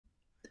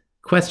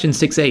Question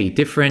 6a,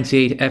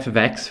 differentiate f of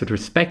x with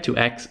respect to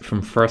x from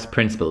first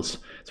principles.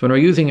 So when we're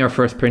using our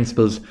first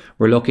principles,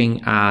 we're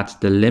looking at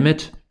the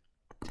limit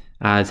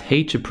as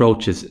h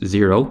approaches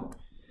 0,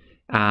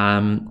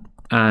 and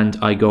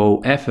I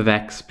go f of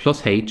x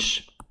plus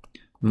h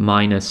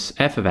minus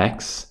f of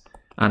x,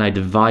 and I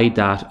divide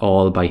that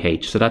all by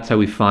h. So that's how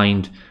we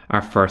find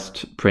our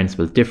first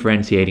principle,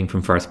 differentiating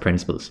from first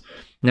principles.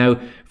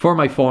 Now, for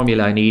my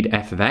formula, I need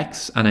f of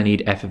x and I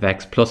need f of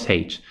x plus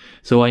h.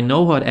 So I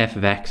know what f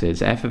of x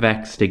is. F of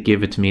x, they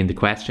give it to me in the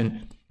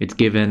question. It's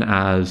given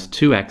as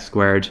 2x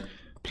squared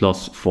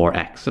plus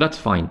 4x. So that's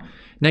fine.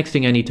 Next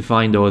thing I need to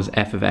find though is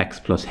f of x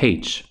plus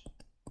h.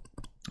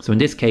 So in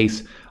this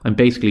case, I'm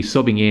basically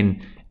subbing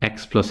in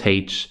x plus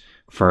h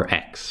for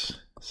x.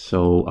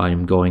 So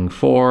I'm going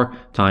 4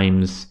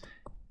 times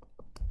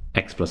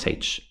x plus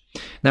h.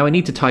 Now I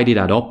need to tidy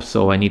that up,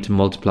 so I need to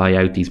multiply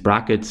out these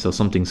brackets. So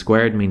something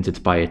squared means it's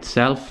by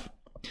itself,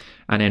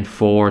 and then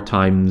 4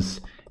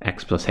 times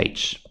x plus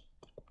h.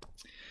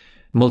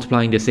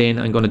 Multiplying this in,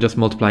 I'm going to just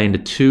multiply into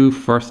 2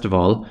 first of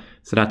all.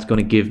 So that's going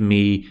to give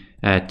me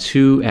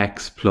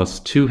 2x plus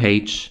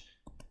 2h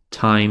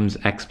times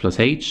x plus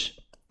h,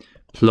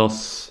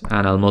 plus,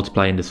 and I'll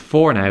multiply in this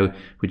 4 now,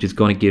 which is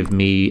going to give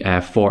me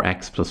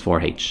 4x plus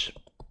 4h.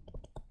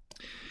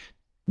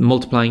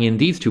 Multiplying in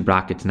these two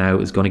brackets now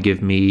is going to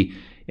give me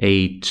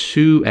a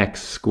 2x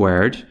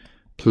squared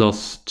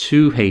plus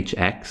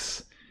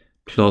 2hx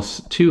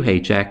plus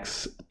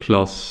 2hx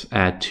plus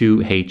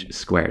 2h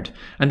squared.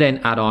 And then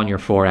add on your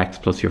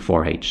 4x plus your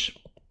 4h.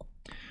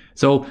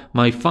 So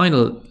my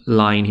final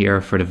line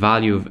here for the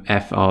value of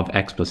f of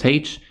x plus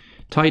h,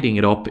 tidying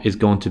it up, is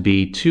going to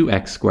be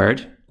 2x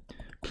squared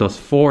plus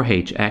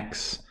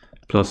 4hx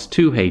plus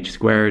 2h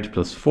squared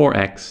plus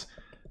 4x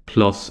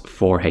plus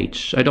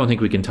 4h. I don't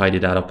think we can tidy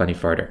that up any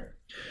further.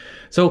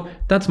 So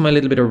that's my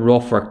little bit of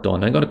rough work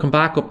done. I'm going to come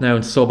back up now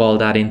and sub all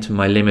that into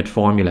my limit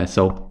formula.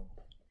 So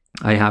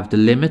I have the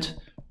limit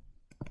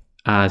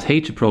as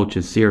h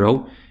approaches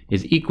 0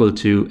 is equal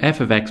to f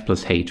of x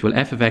plus h. Well,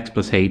 f of x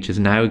plus h is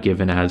now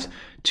given as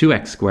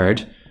 2x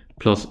squared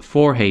plus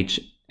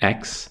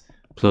 4hx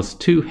plus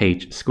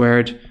 2h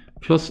squared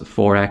plus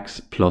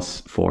 4x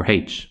plus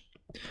 4h.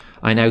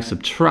 I now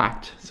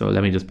subtract, so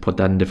let me just put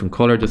that in a different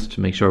color just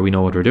to make sure we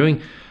know what we're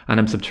doing. And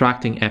I'm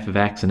subtracting f of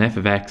x, and f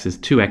of x is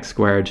 2x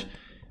squared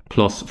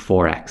plus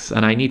 4x.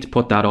 And I need to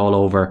put that all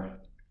over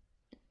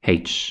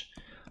h.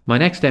 My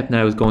next step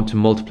now is going to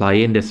multiply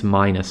in this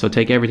minus, so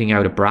take everything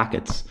out of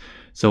brackets.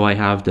 So I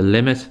have the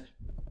limit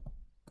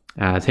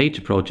as h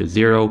approaches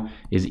 0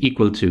 is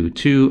equal to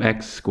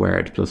 2x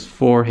squared plus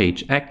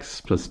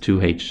 4hx plus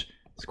 2h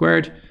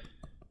squared,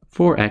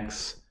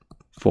 4x,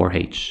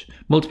 4h.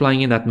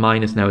 Multiplying in that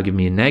minus now will give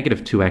me a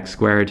negative 2x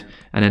squared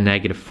and a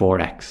negative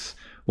 4x.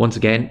 Once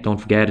again, don't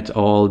forget it's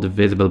all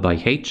divisible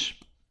by h.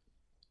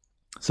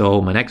 So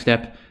my next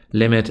step,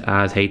 limit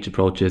as h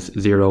approaches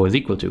 0 is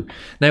equal to.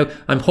 Now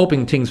I'm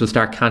hoping things will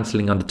start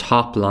cancelling on the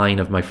top line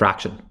of my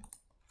fraction.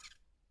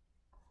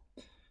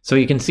 So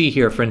you can see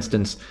here, for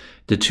instance,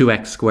 the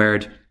 2x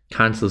squared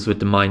cancels with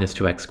the minus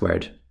 2x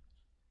squared.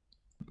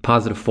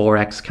 Positive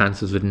 4x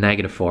cancels with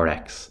negative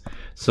 4x.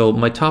 So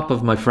my top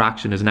of my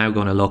fraction is now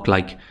going to look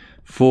like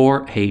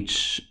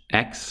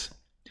 4hx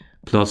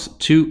plus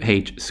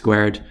 2h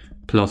squared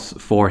plus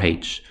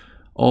 4h,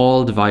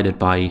 all divided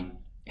by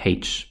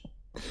h.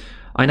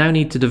 I now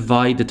need to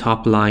divide the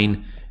top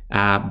line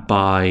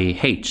by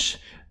h.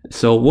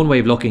 So one way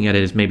of looking at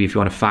it is maybe if you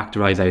want to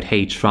factorize out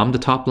h from the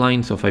top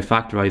line. So if I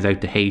factorize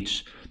out the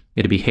h,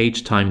 it'll be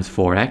h times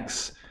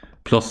 4x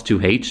plus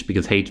 2h,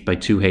 because h by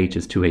 2h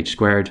is 2h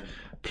squared,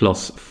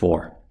 plus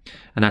 4.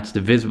 And that's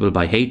divisible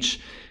by h,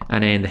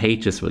 and then the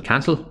h's will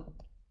cancel.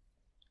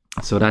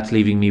 So that's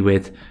leaving me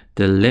with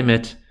the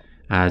limit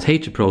as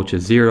h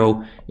approaches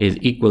 0 is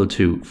equal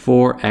to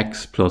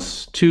 4x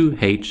plus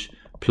 2h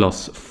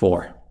plus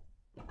 4.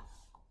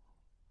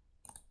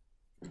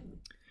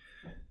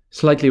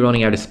 Slightly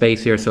running out of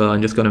space here, so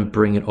I'm just going to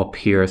bring it up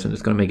here. So I'm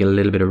just going to make a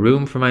little bit of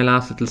room for my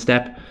last little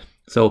step.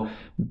 So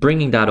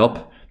bringing that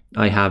up,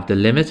 I have the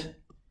limit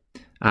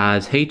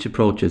as h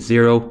approaches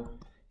 0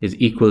 is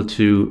equal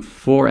to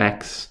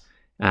 4x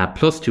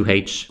plus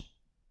 2h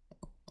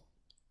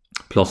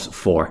plus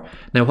 4.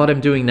 Now what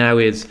I'm doing now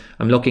is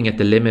I'm looking at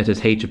the limit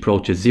as h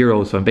approaches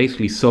 0, so I'm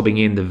basically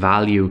subbing in the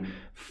value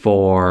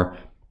for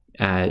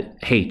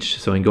h.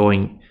 So I'm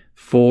going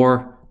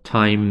 4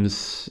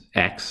 times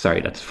x, sorry,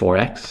 that's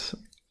 4x.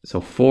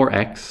 So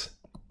 4x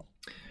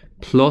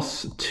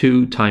plus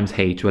 2 times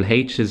h. Well,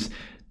 h is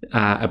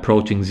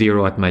approaching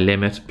 0 at my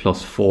limit,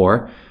 plus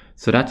 4.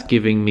 So that's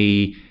giving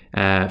me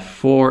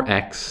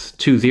 4x,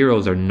 2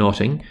 zeros are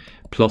nothing,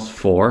 plus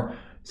 4.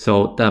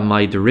 So that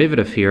my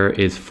derivative here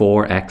is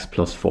 4x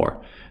plus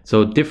 4.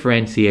 So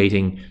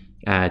differentiating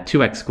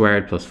 2x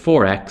squared plus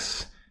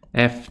 4x,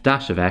 f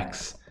dash of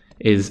x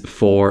is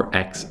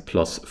 4x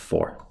plus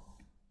 4.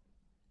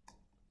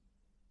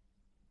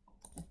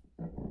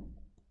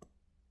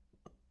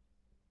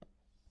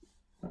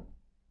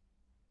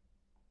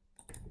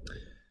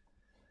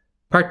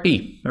 Part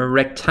B, a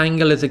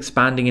rectangle is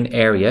expanding in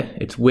area.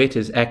 Its width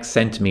is x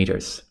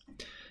centimeters.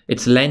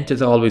 Its length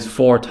is always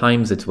 4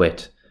 times its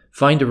width.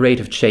 Find the rate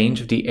of change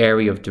of the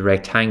area of the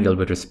rectangle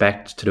with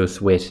respect to this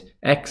width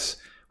x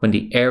when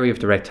the area of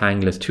the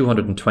rectangle is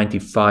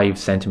 225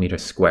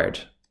 centimeters squared.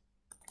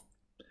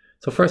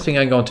 So first thing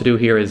I'm going to do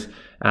here is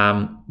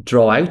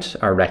draw out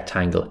our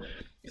rectangle.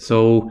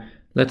 So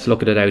let's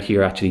look at it out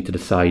here actually to the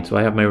side. So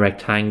I have my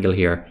rectangle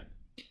here.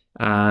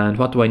 And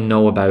what do I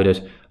know about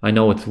it? I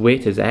know its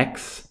width is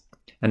x,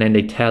 and then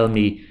they tell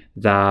me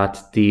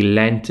that the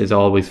length is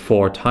always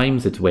 4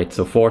 times its width.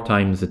 So 4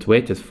 times its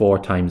width is 4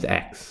 times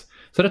x.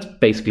 So that's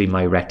basically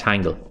my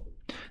rectangle.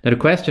 Now the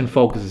question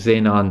focuses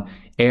in on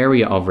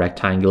area of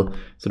rectangle.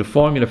 So the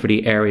formula for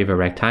the area of a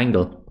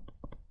rectangle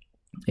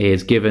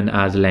is given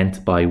as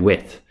length by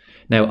width.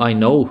 Now I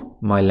know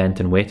my length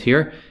and width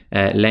here.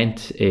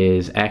 Length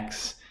is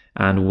x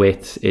and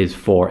width is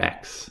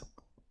 4x.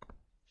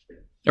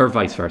 Or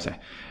vice versa.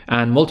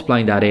 And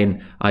multiplying that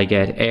in, I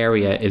get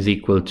area is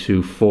equal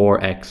to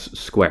 4x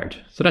squared.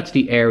 So that's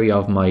the area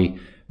of my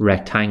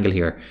rectangle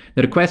here.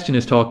 Now the question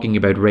is talking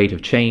about rate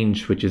of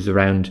change, which is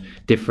around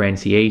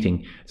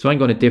differentiating. So I'm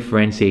going to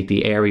differentiate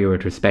the area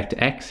with respect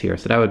to x here.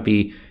 So that would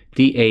be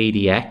dA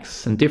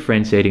dx, and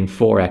differentiating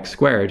 4x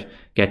squared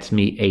gets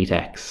me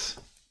 8x.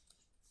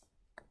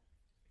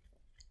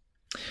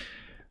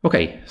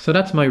 Okay, so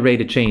that's my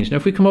rate of change. Now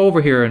if we come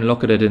over here and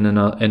look at it in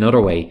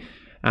another way,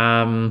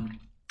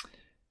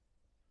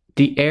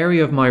 the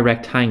area of my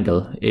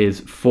rectangle is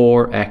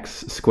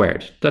 4x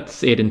squared.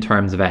 That's it in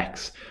terms of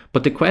x.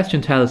 But the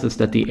question tells us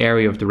that the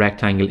area of the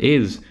rectangle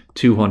is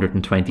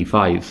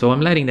 225. So I'm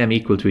letting them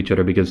equal to each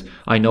other because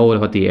I know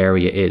what the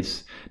area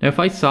is. Now if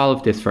I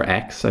solve this for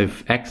x, I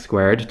have x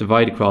squared,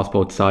 divide across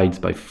both sides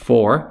by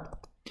 4.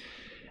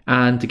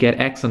 And to get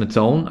x on its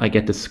own, I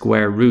get the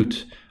square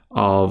root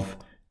of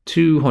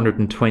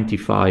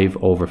 225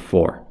 over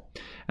 4.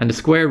 And the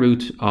square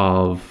root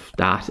of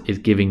that is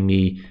giving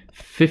me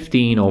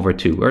 15 over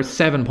 2, or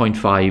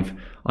 7.5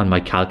 on my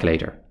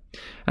calculator.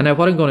 And now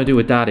what I'm going to do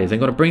with that is I'm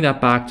going to bring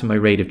that back to my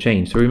rate of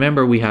change. So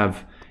remember we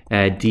have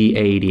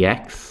dA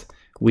dx,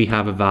 we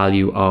have a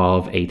value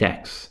of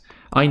 8x.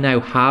 I now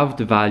have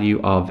the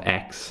value of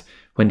x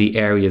when the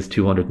area is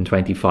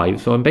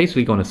 225. So I'm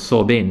basically going to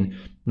sub in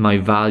my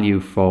value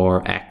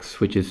for x,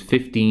 which is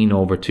 15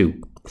 over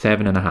 2,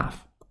 7.5.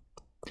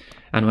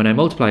 And when I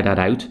multiply that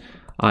out,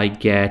 I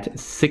get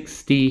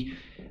 60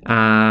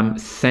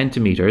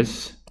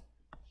 centimeters.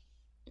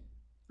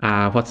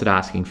 What's it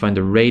asking? Find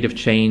the rate of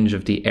change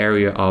of the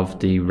area of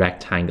the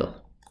rectangle.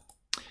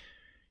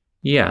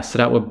 Yeah, so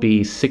that would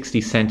be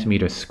 60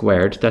 centimeters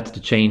squared. That's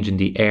the change in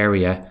the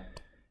area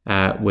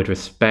with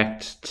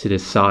respect to the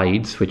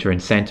sides, which are in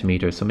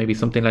centimeters. So maybe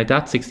something like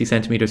that, 60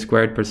 centimeters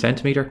squared per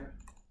centimeter.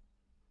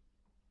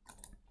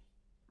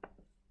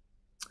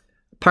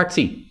 Part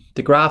C.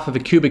 The graph of a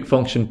cubic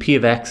function p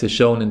of x is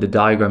shown in the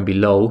diagram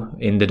below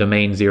in the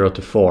domain 0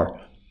 to 4.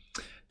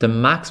 The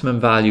maximum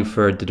value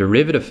for the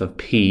derivative of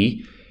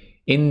p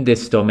in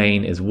this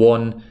domain is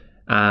 1,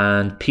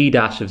 and p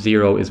dash of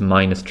 0 is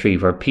minus 3,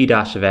 where p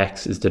dash of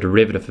x is the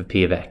derivative of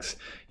p of x.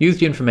 Use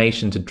the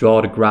information to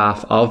draw the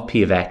graph of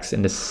p of x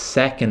in the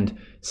second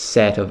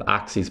set of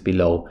axes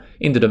below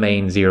in the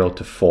domain 0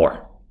 to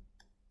 4.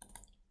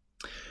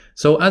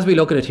 So as we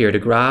look at it here, the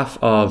graph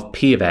of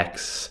p of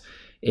x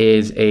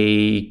is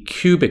a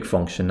cubic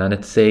function, and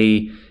it's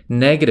a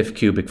negative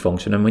cubic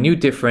function. And when you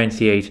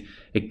differentiate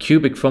a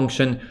cubic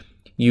function,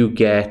 you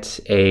get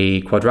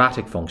a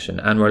quadratic function,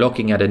 and we're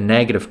looking at a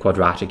negative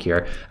quadratic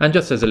here. And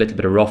just as a little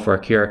bit of rough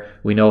work here,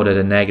 we know that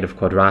a negative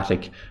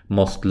quadratic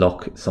must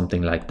look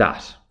something like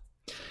that.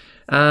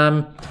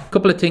 A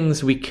couple of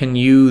things we can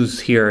use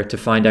here to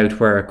find out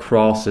where it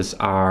crosses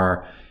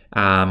our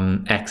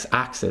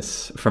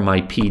x-axis for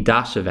my p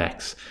dash of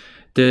x.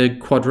 The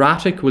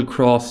quadratic will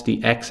cross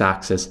the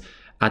x-axis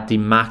at the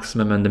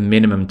maximum and the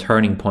minimum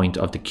turning point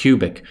of the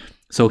cubic.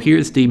 So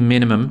here's the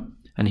minimum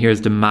and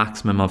here's the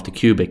maximum of the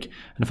cubic.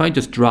 And if I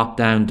just drop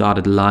down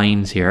dotted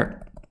lines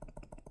here,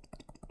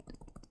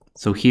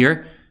 so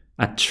here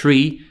at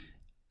 3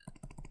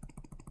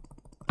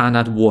 and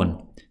at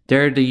 1,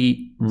 they're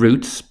the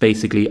roots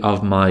basically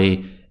of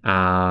my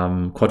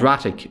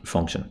quadratic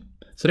function.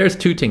 So there's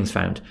two things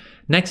found.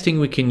 Next thing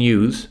we can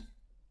use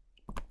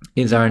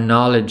is our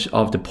knowledge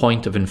of the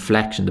point of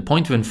inflection. The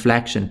point of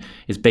inflection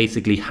is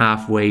basically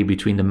halfway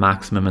between the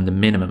maximum and the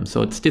minimum.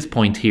 So it's this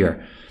point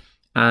here.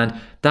 And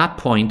that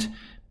point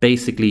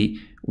basically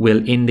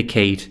will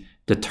indicate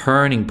the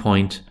turning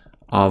point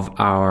of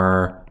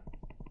our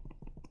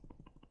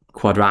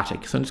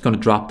quadratic. So I'm just going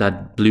to drop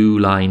that blue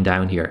line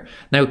down here.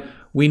 Now,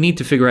 we need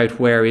to figure out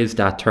where is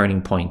that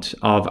turning point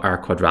of our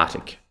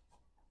quadratic.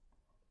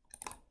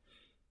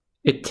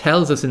 It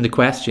tells us in the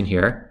question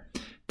here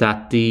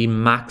that the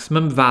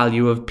maximum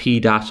value of p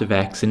dash of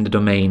x in the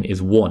domain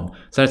is 1.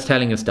 So that's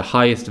telling us the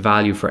highest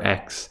value for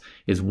x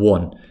is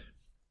 1.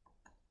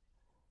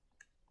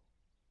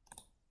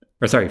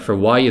 Or sorry, for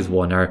y is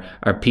 1,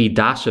 our p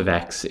dash of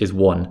x is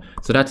 1.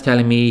 So that's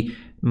telling me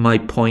my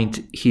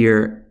point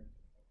here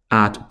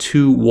at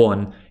 2,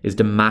 1 is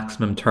the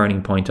maximum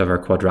turning point of our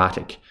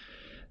quadratic.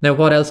 Now,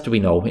 what else do we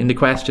know? In the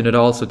question, it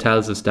also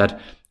tells us that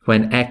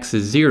when x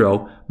is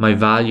 0, my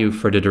value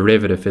for the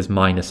derivative is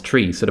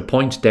 -3. So the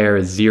point there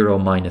is 0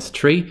 minus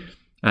 3,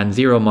 and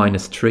 0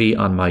 minus 3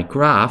 on my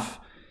graph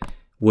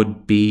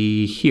would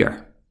be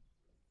here.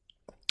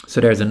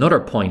 So there's another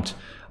point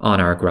on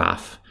our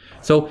graph.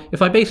 So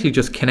if I basically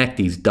just connect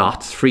these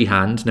dots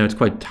freehand, now it's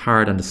quite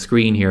hard on the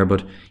screen here,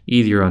 but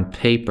easier on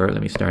paper.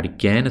 Let me start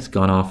again. It's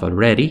gone off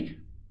already.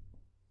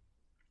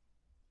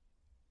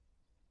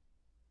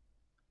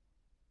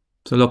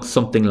 So it looks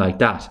something like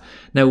that.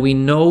 Now we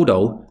know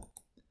though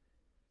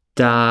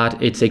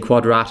that it's a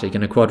quadratic,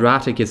 and a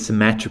quadratic is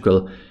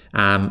symmetrical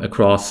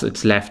across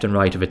its left and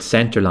right of its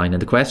center line.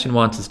 And the question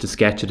wants us to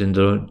sketch it in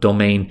the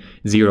domain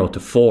 0 to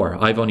 4.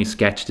 I've only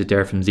sketched it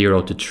there from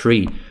 0 to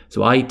 3.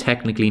 So I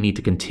technically need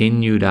to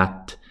continue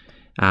that,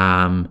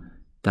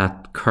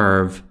 that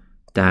curve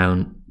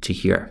down to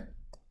here.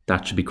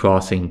 That should be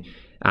crossing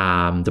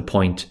the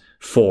point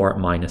 4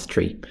 minus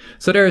 3.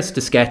 So there's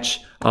the sketch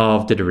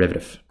of the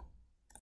derivative.